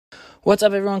What's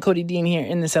up, everyone? Cody Dean here.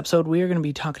 In this episode, we are going to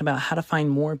be talking about how to find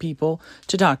more people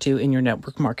to talk to in your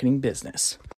network marketing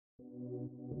business.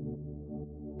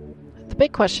 The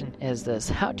big question is this: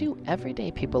 how do everyday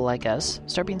people like us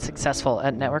start being successful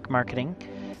at network marketing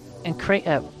and create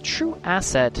a true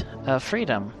asset of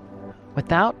freedom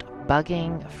without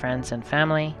bugging friends and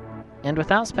family and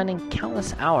without spending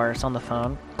countless hours on the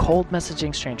phone cold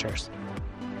messaging strangers?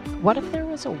 What if there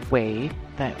was a way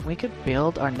that we could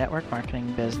build our network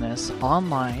marketing business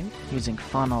online using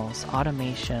funnels,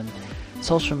 automation,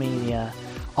 social media,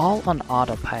 all on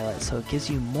autopilot, so it gives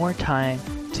you more time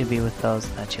to be with those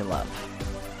that you love?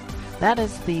 That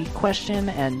is the question,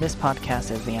 and this podcast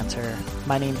is the answer.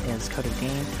 My name is Cody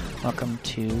Dean. Welcome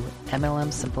to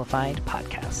MLM Simplified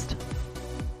Podcast.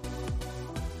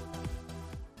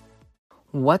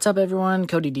 What's up, everyone?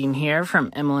 Cody Dean here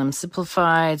from MLM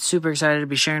Simplified. Super excited to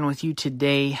be sharing with you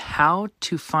today how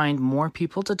to find more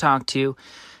people to talk to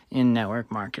in network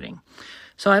marketing.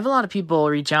 So I have a lot of people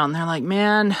reach out and they're like,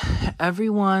 man,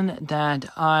 everyone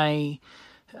that I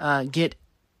get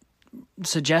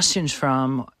suggestions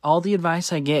from, all the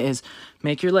advice I get is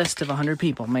make your list of 100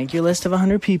 people, make your list of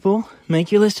 100 people,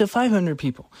 make your list of 500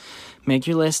 people, make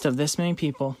your list of this many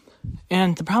people.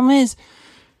 And the problem is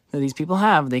that these people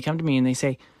they come to me and they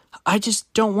say, I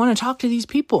just don't want to talk to these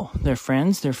people. They're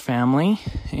friends, they're family,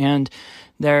 and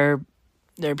they're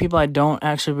people I don't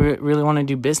actually really want to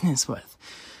do business with.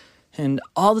 And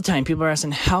all the time people are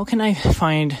asking, how can I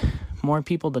find more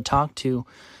people to talk to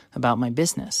about my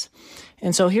business?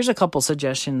 And so here's a couple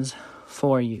suggestions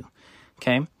for you,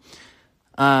 okay?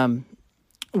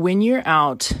 When you're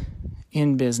out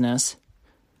in business,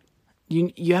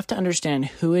 you have to understand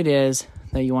who it is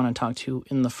that you want to talk to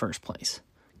in the first place,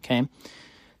 okay?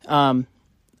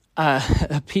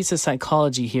 A piece of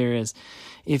psychology here is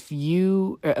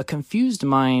a confused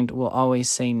mind will always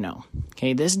say no,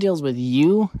 okay? This deals with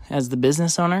you as the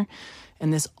business owner,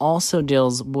 and this also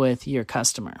deals with your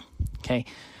customer, okay?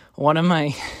 One of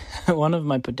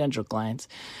my potential clients,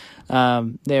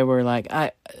 they were like,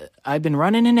 I've been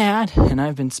running an ad and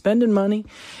I've been spending money,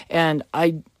 and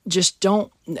I just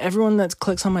don't, everyone that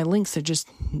clicks on my links,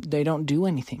 they don't do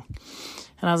anything.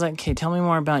 And I was like, okay, tell me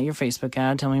more about your Facebook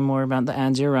ad. Tell me more about the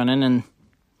ads you're running. And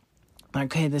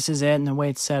okay, this is it and the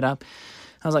way it's set up.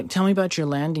 I was like, tell me about your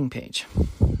landing page.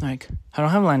 Like, I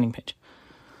don't have a landing page.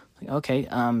 Like, okay,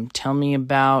 tell me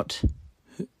about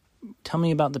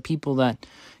the people that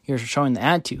you're showing the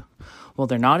ad to. Well,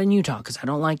 they're not in Utah because I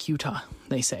don't like Utah,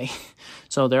 they say.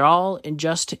 So they're all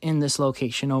just in this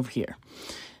location over here.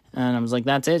 And I was like,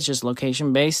 that's it? It's just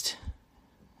location based?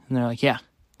 And they're like, yeah,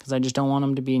 because I just don't want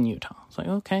them to be in Utah. I was like,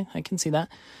 okay, I can see that.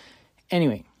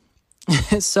 Anyway,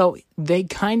 so they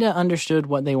kind of understood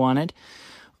what they wanted,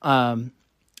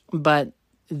 but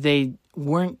they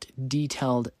weren't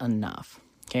detailed enough.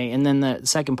 Okay, and then the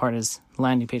second part is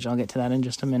landing page. I'll get to that in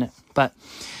just a minute. But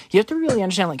you have to really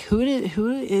understand, like, who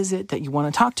is it that you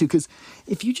want to talk to? Because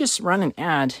if you just run an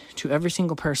ad to every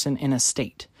single person in a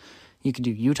state, you could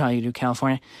do Utah, you do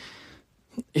California.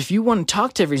 If you want to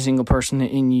talk to every single person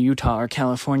in Utah or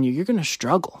California, you're going to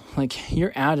struggle. Like,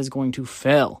 your ad is going to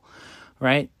fail,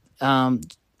 right? In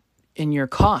your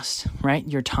cost, right?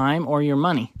 Your time or your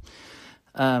money.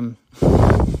 I'm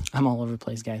all over the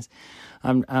place, guys.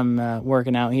 I'm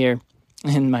working out here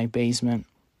in my basement,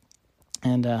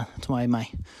 and that's why my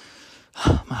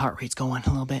heart rate's going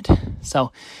a little bit.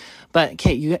 So, but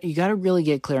okay, you got to really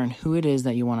get clear on who it is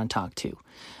that you want to talk to.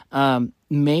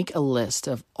 Make a list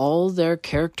of all their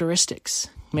characteristics.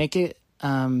 Make it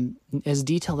as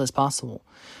detailed as possible.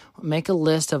 Make a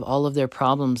list of all of their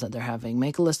problems that they're having.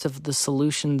 Make a list of the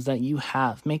solutions that you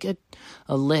have. Make a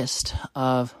list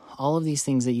of all of these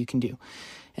things that you can do.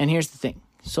 And here's the thing.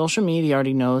 Social media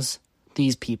already knows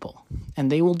these people,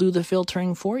 and they will do the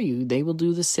filtering for you. They will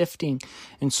do the sifting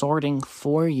and sorting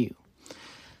for you.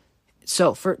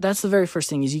 So that's the very first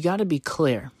thing, is you got to be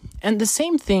clear. And the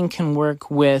same thing can work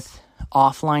with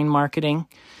offline marketing.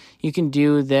 You can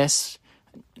do this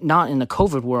not in the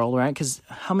COVID world, right? Because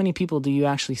how many people do you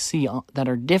actually see that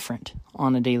are different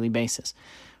on a daily basis?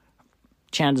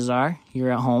 Chances are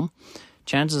you're at home.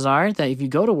 Chances are that if you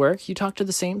go to work, you talk to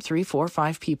the same 3, 4,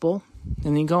 5 people,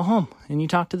 and then you go home and you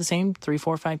talk to the same 3,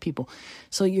 4, 5 people.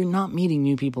 So you're not meeting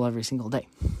new people every single day.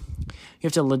 You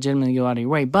have to legitimately go out of your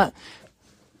way. But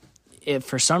if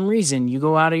for some reason you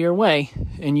go out of your way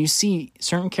and you see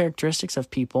certain characteristics of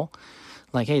people,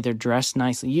 like, hey, they're dressed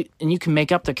nicely, and you can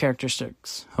make up the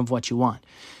characteristics of what you want.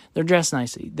 They're dressed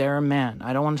nicely. They're a man.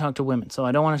 I don't want to talk to women, so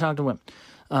I don't want to talk to women.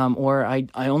 Or I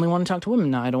only want to talk to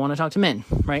women now. I don't want to talk to men,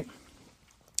 right?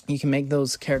 You can make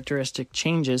those characteristic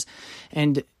changes,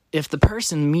 and if the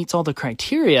person meets all the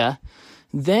criteria,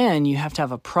 then you have to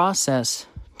have a process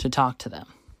to talk to them.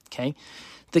 Okay.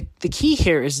 The key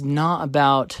here is not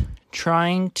about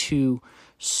trying to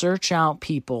search out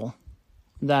people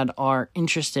that are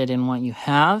interested in what you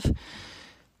have.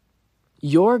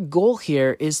 Your goal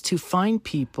here is to find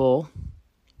people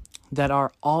that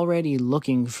are already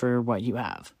looking for what you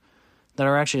have, that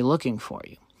are actually looking for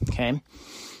you. Okay.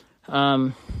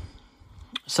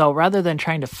 So rather than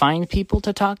trying to find people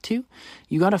to talk to,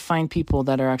 you got to find people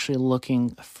that are actually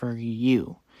looking for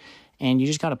you. And you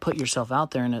just got to put yourself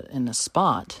out there in a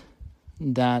spot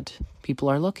that people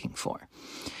are looking for.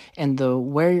 And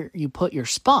where you put your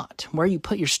spot, where you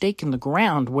put your stake in the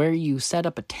ground, where you set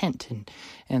up a tent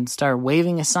and start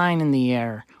waving a sign in the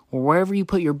air, or wherever you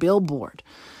put your billboard,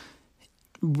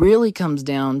 really comes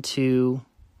down to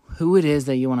who it is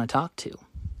that you want to talk to.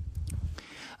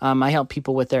 I help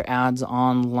people with their ads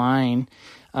online,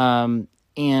 and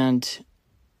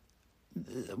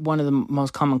one of the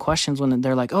most common questions when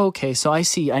they're like, oh, okay, so I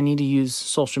see I need to use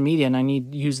social media and I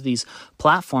need to use these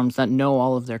platforms that know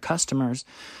all of their customers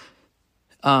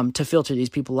to filter these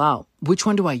people out. Which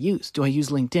one do I use? Do I use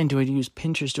LinkedIn? Do I use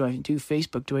Pinterest? Do I do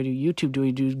Facebook? Do I do YouTube? Do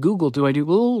I do Google? Do I do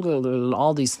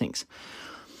all these things?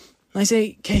 I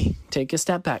say, okay, take a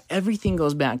step back. Everything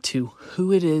goes back to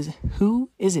who is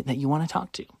it that you want to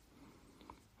talk to?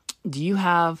 Do you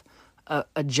have a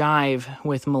jive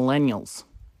with millennials?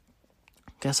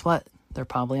 Guess what? They're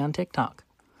probably on TikTok.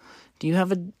 Do you have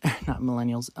not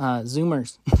millennials,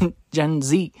 Zoomers, Gen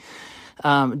Z?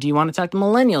 Do you want to talk to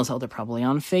millennials? Oh, they're probably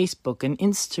on Facebook and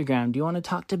Instagram. Do you want to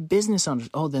talk to business owners?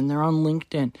 Oh, then they're on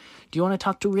LinkedIn. Do you want to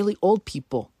talk to really old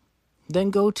people? Then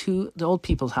go to the old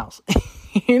people's house.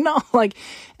 Like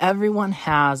everyone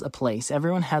has a place.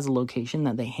 Everyone has a location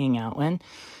that they hang out in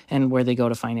and where they go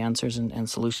to find answers and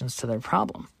solutions to their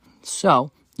problem.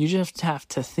 So you just have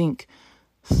to think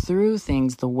through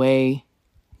things the way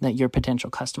that your potential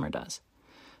customer does,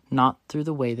 not through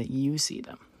the way that you see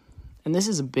them. And this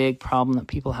is a big problem that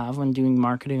people have when doing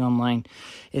marketing online,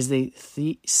 is they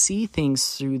see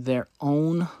things through their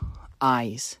own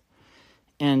eyes.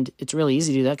 And it's really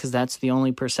easy to do that because that's the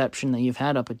only perception that you've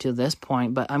had up until this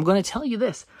point. But I'm going to tell you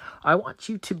this. I want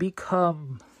you to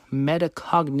become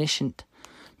metacognition,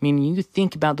 meaning you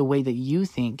think about the way that you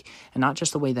think, and not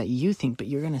just the way that you think, but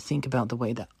you're going to think about the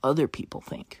way that other people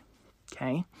think.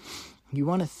 Okay? You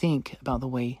want to think about the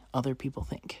way other people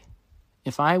think.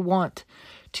 If I want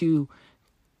to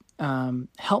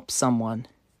help someone,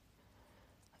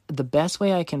 the best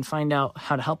way I can find out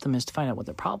how to help them is to find out what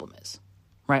their problem is.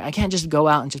 Right? I can't just go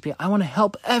out and just be, I want to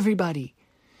help everybody.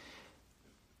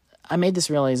 I made this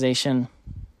realization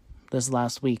this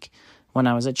last week when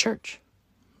I was at church.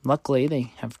 Luckily,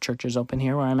 they have churches open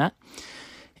here where I'm at.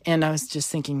 And I was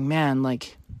just thinking, man,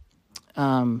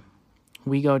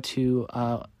 we go to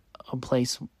a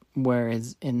place where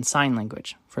it's in sign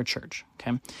language for church,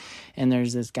 okay? And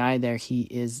there's this guy there, he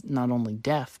is not only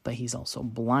deaf, but he's also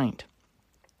blind.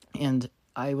 And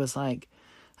I was like,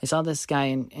 I saw this guy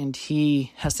and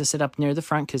he has to sit up near the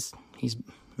front because he's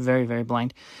very, very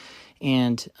blind.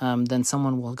 And then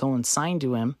someone will go and sign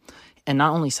to him. And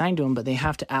not only sign to him, but they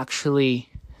have to actually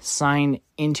sign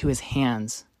into his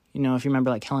hands. If you remember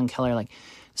like Helen Keller,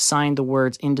 sign the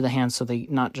words into the hands so they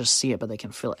not just see it, but they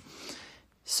can feel it.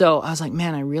 So I was like,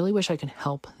 man, I really wish I could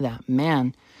help that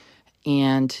man.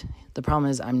 And the problem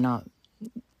is I'm not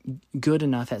good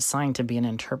enough at sign to be an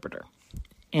interpreter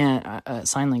and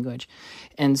sign language.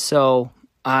 And so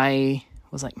I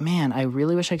was like, man, I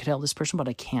really wish I could help this person, but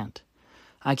I can't.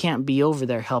 I can't be over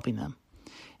there helping them.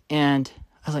 And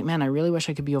I was like, man, I really wish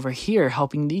I could be over here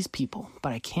helping these people,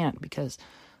 but I can't because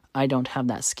I don't have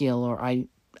that skill, or I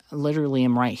literally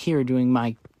am right here doing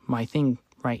my thing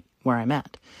right where I'm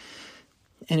at.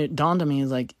 And it dawned on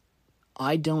me,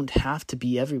 I don't have to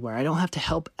be everywhere. I don't have to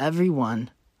help everyone.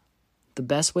 The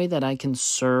best way that I can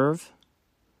serve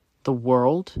the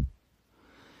world,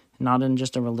 not in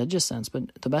just a religious sense, but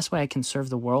the best way I can serve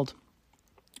the world,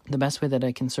 the best way that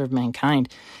I can serve mankind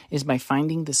is by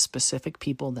finding the specific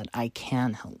people that I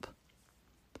can help.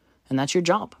 And that's your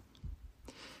job.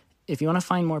 If you want to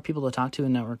find more people to talk to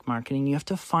in network marketing, you have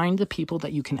to find the people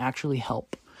that you can actually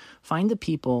help. Find the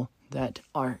people that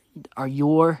are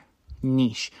your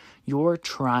niche, your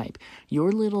tribe,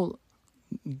 your little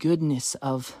goodness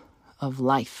of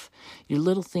life, your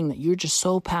little thing that you're just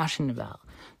so passionate about.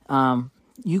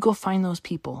 You go find those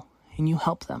people and you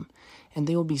help them, and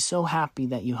they will be so happy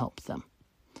that you helped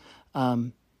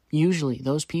them. Usually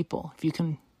those people, if you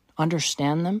can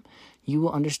understand them, you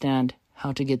will understand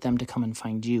how to get them to come and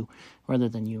find you rather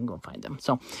than you and go find them.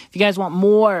 So if you guys want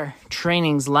more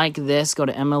trainings like this, go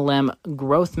to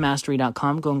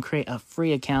MLMgrowthmastery.com. Go and create a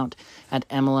free account at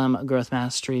MLM Growth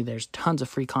Mastery. There's tons of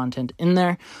free content in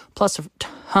there, plus a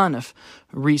ton of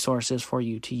resources for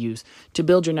you to use to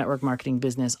build your network marketing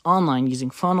business online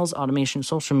using funnels, automation,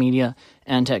 social media,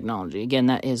 and technology. Again,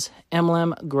 that is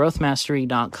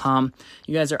MLMgrowthmastery.com.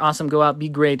 You guys are awesome. Go out, be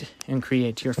great, and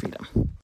create your freedom.